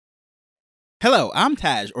Hello, I'm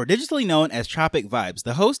Taj, or digitally known as Tropic Vibes,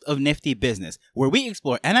 the host of Nifty Business, where we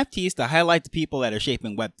explore NFTs to highlight the people that are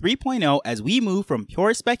shaping Web 3.0 as we move from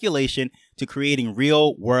pure speculation to creating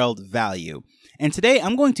real-world value. And today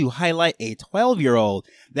I'm going to highlight a 12-year-old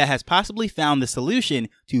that has possibly found the solution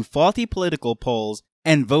to faulty political polls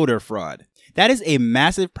and voter fraud. That is a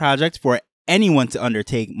massive project for anyone to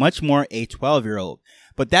undertake, much more a 12-year-old.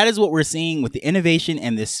 But that is what we're seeing with the innovation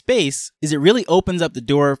in this space, is it really opens up the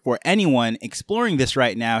door for anyone exploring this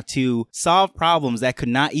right now to solve problems that could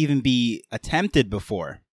not even be attempted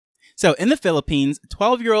before. So in the Philippines,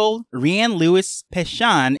 12-year-old Rian Luis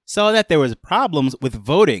Peshan saw that there was problems with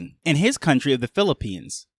voting in his country of the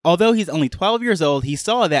Philippines. Although he's only 12 years old, he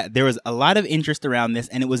saw that there was a lot of interest around this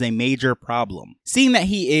and it was a major problem. Seeing that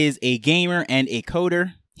he is a gamer and a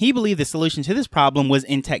coder, he believed the solution to this problem was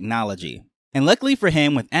in technology. And luckily for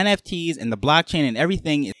him, with NFTs and the blockchain and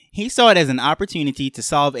everything, he saw it as an opportunity to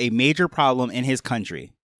solve a major problem in his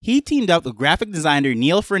country. He teamed up with graphic designer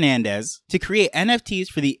Neil Fernandez to create NFTs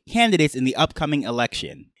for the candidates in the upcoming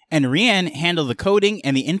election. And Rian handled the coding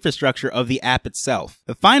and the infrastructure of the app itself.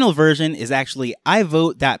 The final version is actually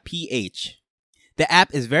ivote.ph. The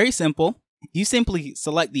app is very simple. You simply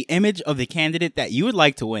select the image of the candidate that you would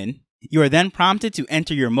like to win. You are then prompted to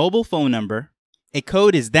enter your mobile phone number. A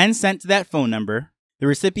code is then sent to that phone number. The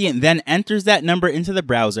recipient then enters that number into the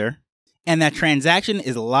browser, and that transaction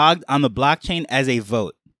is logged on the blockchain as a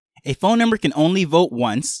vote. A phone number can only vote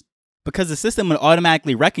once, because the system would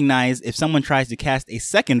automatically recognize if someone tries to cast a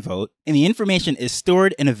second vote, and the information is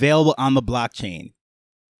stored and available on the blockchain.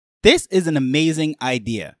 This is an amazing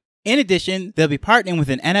idea. In addition, they'll be partnering with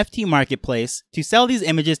an NFT marketplace to sell these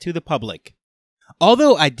images to the public.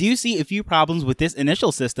 Although I do see a few problems with this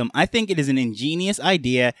initial system, I think it is an ingenious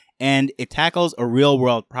idea and it tackles a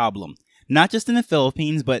real-world problem. Not just in the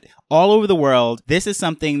Philippines, but all over the world, this is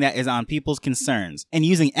something that is on people's concerns. And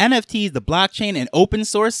using NFTs, the blockchain, and open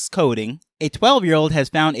source coding, a 12-year-old has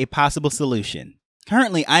found a possible solution.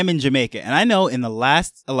 Currently, I'm in Jamaica, and I know in the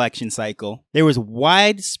last election cycle, there was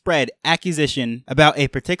widespread accusation about a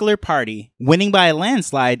particular party winning by a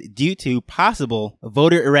landslide due to possible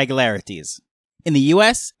voter irregularities. In the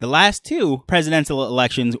US, the last two presidential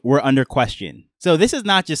elections were under question. So this is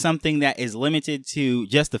not just something that is limited to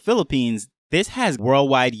just the Philippines. This has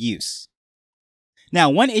worldwide use. Now,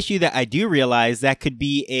 one issue that I do realize that could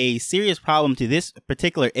be a serious problem to this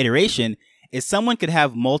particular iteration is someone could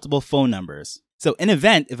have multiple phone numbers. So in an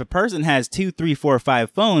event, if a person has 2, 3, 4, 5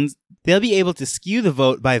 phones, they'll be able to skew the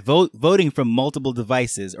vote by voting from multiple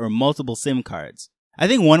devices or multiple SIM cards. I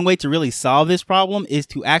think one way to really solve this problem is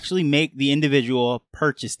to actually make the individual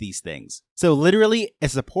purchase these things. So literally, a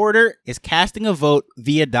supporter is casting a vote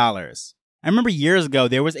via dollars. I remember years ago,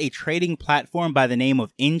 there was a trading platform by the name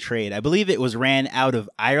of InTrade. I believe it was ran out of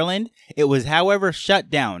Ireland. It was, however, shut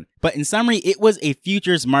down. But in summary, it was a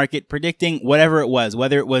futures market predicting whatever it was,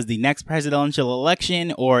 whether it was the next presidential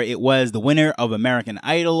election or it was the winner of American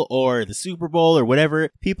Idol or the Super Bowl or whatever.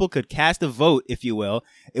 People could cast a vote, if you will.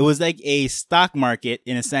 It was like a stock market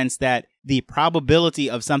in a sense that the probability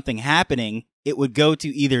of something happening, it would go to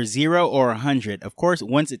either 0 or 100. Of course,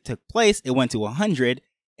 once it took place, it went to 100.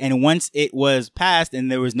 And once it was passed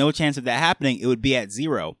and there was no chance of that happening, it would be at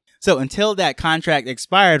 0. So until that contract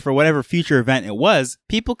expired for whatever future event it was,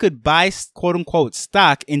 people could buy quote unquote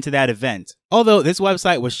stock into that event. Although this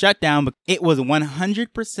website was shut down, but it was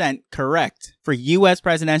 100% correct for US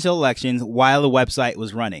presidential elections while the website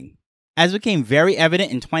was running. As became very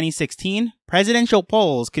evident in 2016, presidential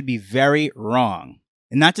polls could be very wrong.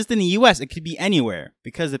 And not just in the US, it could be anywhere,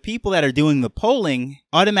 because the people that are doing the polling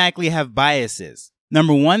automatically have biases.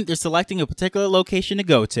 Number one, they're selecting a particular location to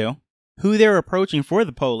go to, who they're approaching for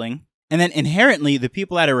the polling, and then inherently the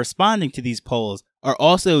people that are responding to these polls are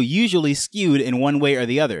also usually skewed in one way or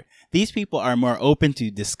the other. These people are more open to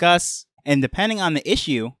discuss, and depending on the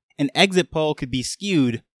issue, an exit poll could be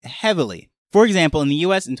skewed heavily. For example, in the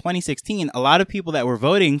US in 2016, a lot of people that were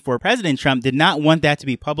voting for President Trump did not want that to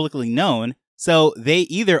be publicly known, so they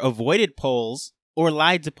either avoided polls or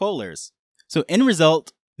lied to pollers. So in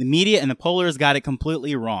result, the media and the pollers got it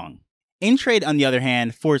completely wrong. InTrade, on the other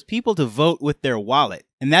hand, forced people to vote with their wallet,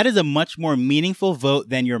 and that is a much more meaningful vote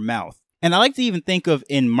than your mouth. And I like to even think of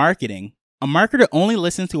in marketing, a marketer only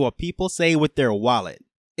listens to what people say with their wallet.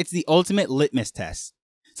 It's the ultimate litmus test.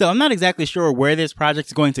 So I'm not exactly sure where this project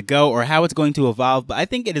is going to go or how it's going to evolve, but I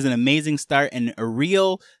think it is an amazing start and a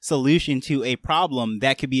real solution to a problem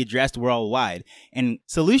that could be addressed worldwide. And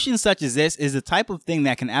solutions such as this is the type of thing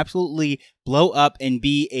that can absolutely blow up and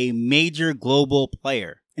be a major global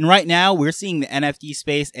player. And right now, we're seeing the NFT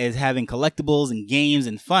space as having collectibles and games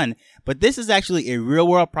and fun, but this is actually a real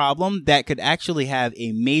world problem that could actually have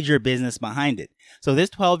a major business behind it. So this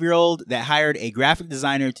 12-year-old that hired a graphic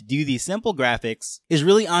designer to do these simple graphics is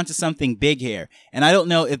really onto something big here. And I don't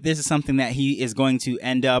know if this is something that he is going to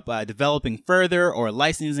end up developing further or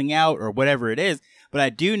licensing out or whatever it is. But I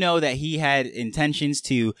do know that he had intentions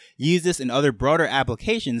to use this in other broader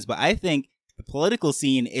applications, but I think the political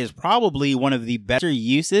scene is probably one of the better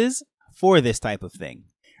uses for this type of thing.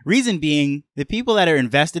 Reason being, the people that are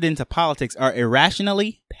invested into politics are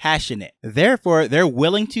irrationally passionate. Therefore, they're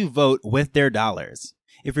willing to vote with their dollars.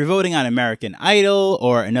 If you're voting on American Idol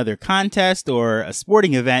or another contest or a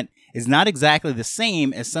sporting event, it's not exactly the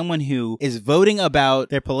same as someone who is voting about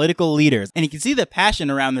their political leaders. And you can see the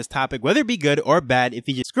passion around this topic, whether it be good or bad, if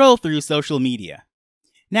you just scroll through social media.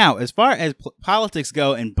 Now, as far as politics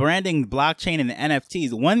go and branding blockchain and the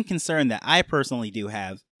NFTs, one concern that I personally do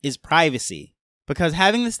have is privacy. Because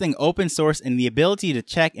having this thing open source and the ability to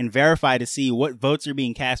check and verify to see what votes are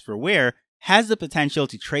being cast for where has the potential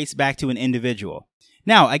to trace back to an individual.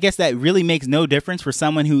 Now, I guess that really makes no difference for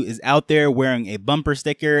someone who is out there wearing a bumper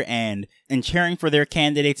sticker and cheering for their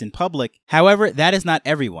candidates in public. However, that is not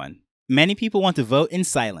everyone. Many people want to vote in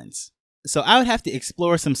silence. So I would have to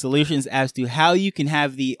explore some solutions as to how you can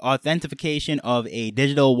have the authentication of a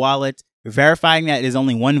digital wallet, verifying that it is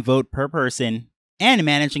only one vote per person, and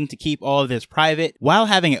managing to keep all of this private while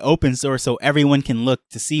having it open source so everyone can look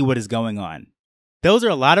to see what is going on. Those are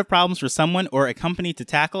a lot of problems for someone or a company to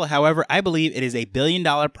tackle. However, I believe it is a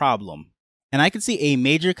billion-dollar problem. And I could see a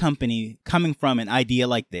major company coming from an idea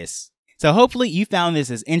like this. So hopefully you found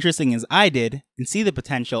this as interesting as I did and see the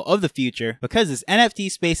potential of the future, because this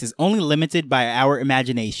NFT space is only limited by our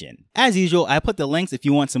imagination. As usual, I put the links if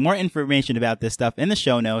you want some more information about this stuff in the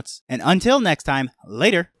show notes. And until next time,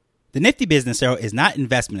 later. The Nifty Business Arrow is not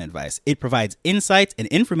investment advice. It provides insights and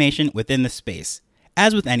information within the space.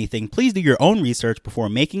 As with anything, please do your own research before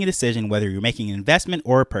making a decision whether you're making an investment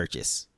or a purchase.